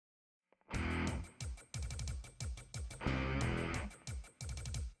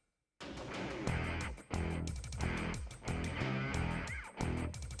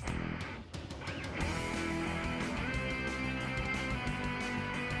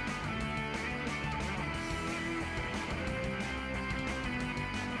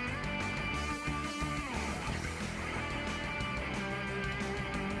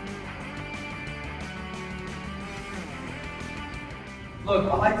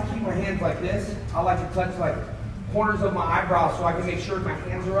look, I like to keep my hands like this. I like to touch like corners of my eyebrows so I can make sure my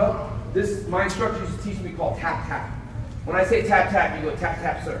hands are up. This, my instructor used to teach me called tap tap. When I say tap tap, you go tap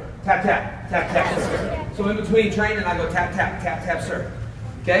tap sir. Tap tap, tap tap sir. So in between training, I go tap tap, tap tap sir.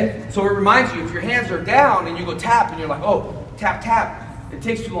 Okay? So it reminds you, if your hands are down and you go tap and you're like, oh, tap tap, it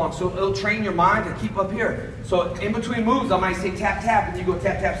takes too long. So it'll train your mind to keep up here. So in between moves, I might say tap tap and you go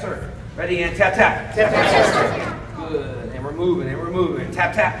tap tap sir. Ready? And tap tap, tap tap sir. Good. And we're moving, and we're moving.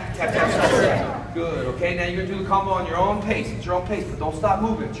 Tap tap, tap tap sir. Good, okay, now you're gonna do the combo on your own pace. It's your own pace, but don't stop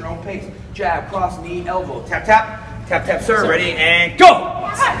moving. It's your own pace. Jab, cross, knee, elbow. Tap, tap, tap, tap, sir. Ready, and go!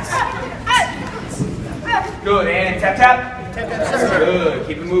 Good, and tap, tap. Tap, tap, sir. Good,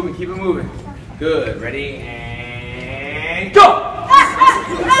 keep it moving, keep it moving. Good, ready, and go!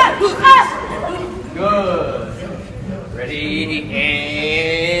 Good. Ready,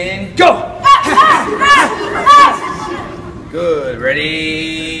 and go! Good,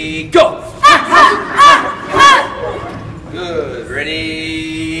 ready, go! Good.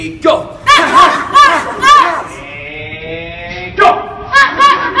 Ready, go! And go!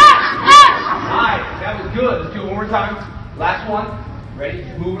 Nice. That was good. Let's do it one more time. Last one. Ready?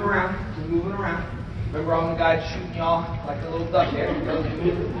 Keep moving around. Keep moving around. Remember, I'm the guy shooting y'all like a little duck there.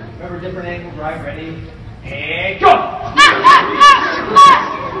 Remember, different angles, right? Ready? And go!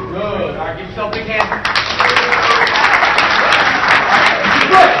 Good. All right, give yourself a big hand.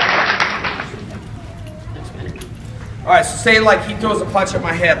 Good. Alright, so say like he throws a punch at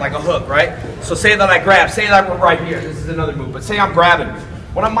my head, like a hook, right? So say that I grab, say that we're right here, this is another move, but say I'm grabbing.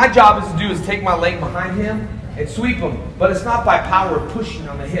 What my job is to do is take my leg behind him and sweep him, but it's not by power of pushing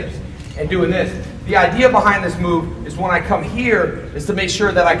on the hips and doing this. The idea behind this move is when I come here, is to make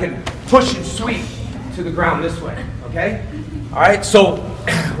sure that I can push and sweep to the ground this way, okay? Alright, so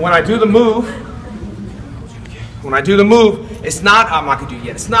when I do the move, it's not, I'm not going to do it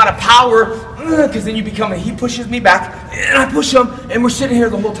yet, it's not a power, because then you become, he pushes me back, and I push him, and we're sitting here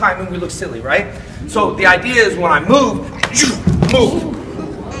the whole time, and we look silly, right? So the idea is when I move.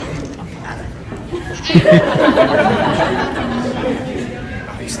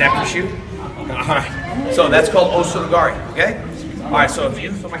 You snapped your shoe? Alright, so that's called Osotogari, okay? Alright, so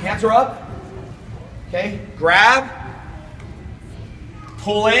my hands are up, okay? Grab,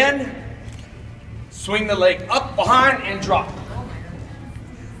 pull in, swing the leg up, behind, and drop.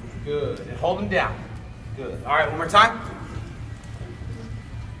 Good. And hold them down. Good. All right, one more time.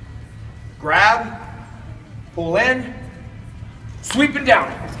 Grab, pull in, sweep and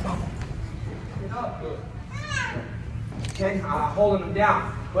down. Good. Okay, holding them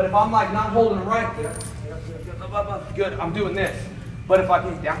down. But if I'm like not holding them right, good, I'm doing this. But if I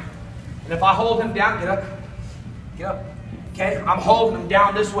get down, and if I hold him down, get up. Okay, I'm holding him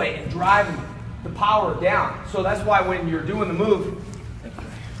down this way and driving the power down. So that's why when you're doing the move,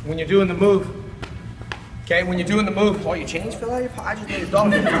 okay, oh, you changed, fill out your pocket. I just made a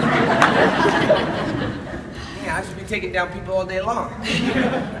dog. Yeah, I should be taking down people all day long.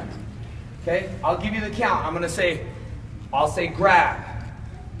 Okay, I'll give you the count. I'll say grab,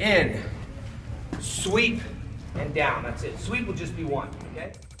 in, sweep, and down. That's it. Sweep will just be one,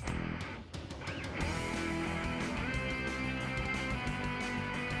 okay?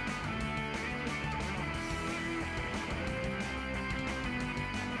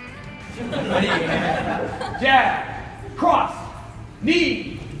 Ready? Jab, cross,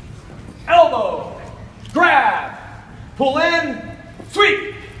 knee, elbow, grab, pull in,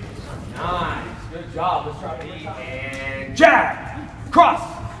 sweep. Nice, good job. Let's try it. And jab, cross,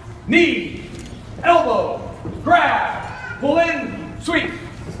 knee, elbow, grab, pull in, sweep.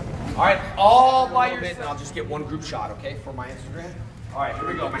 All right, all by yourself. And I'll just get one group shot, okay, for my Instagram. All right, here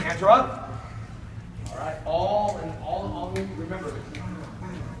we go. My hands are up. All right, all remember.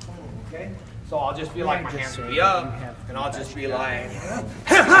 Okay? So I'll just be like, my hands will be up, and I'll just be like,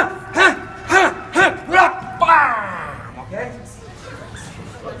 okay?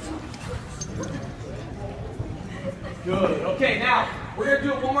 Good. Okay, now we're going to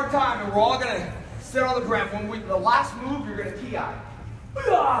do it one more time, and we're all going to sit on the ground. The last move, you're going to ki.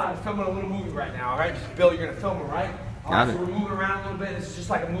 I'm filming a little movie right now, all right? Bill, you're going to film it, right? All right, so we're moving around a little bit. This is just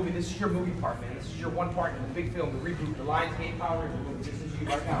like a movie. This is your movie part, man. This is your one part in the big film, the reboot, the Lionsgate Power Rangers movie. This is you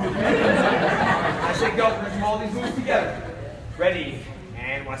right now. I say go, we're going to do all these moves together. Ready,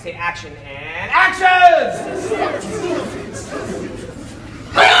 and when I say action, and action!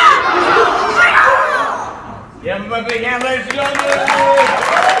 Yeah, my big hand, ladies and gentlemen.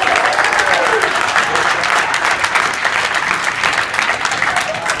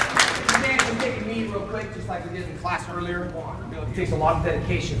 Just like we did in class earlier, it takes a lot of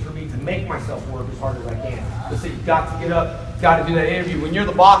dedication for me to make myself work as hard as I can. So you've got to get up, got to do that interview. When you're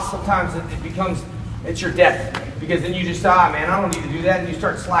the boss, sometimes it becomes, it's your death. Because then you just, man, I don't need to do that. And you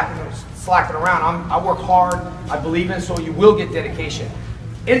start slacking around. I work hard. I believe in it, so you will get dedication.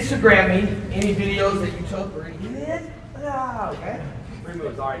 Instagram me any videos that you took or anything. Okay?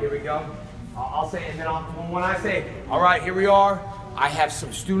 Removes. All right, here we go. I'll say it, and then when I say, all right, here we are, I have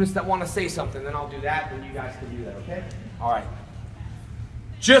some students that want to say something, then I'll do that, and you guys can do that, okay? All right.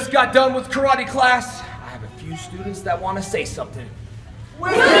 Just got done with karate class. I have a few students that want to say something.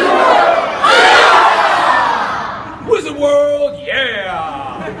 Wizard World! Wizard World,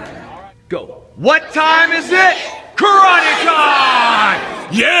 yeah! Go. What time is it? Karate time!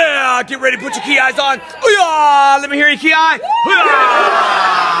 Yeah! Get ready, put your ki-eyes on. Ooh-yah! Let me hear your ki-eye.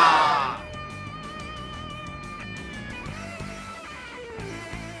 Ooh-yah!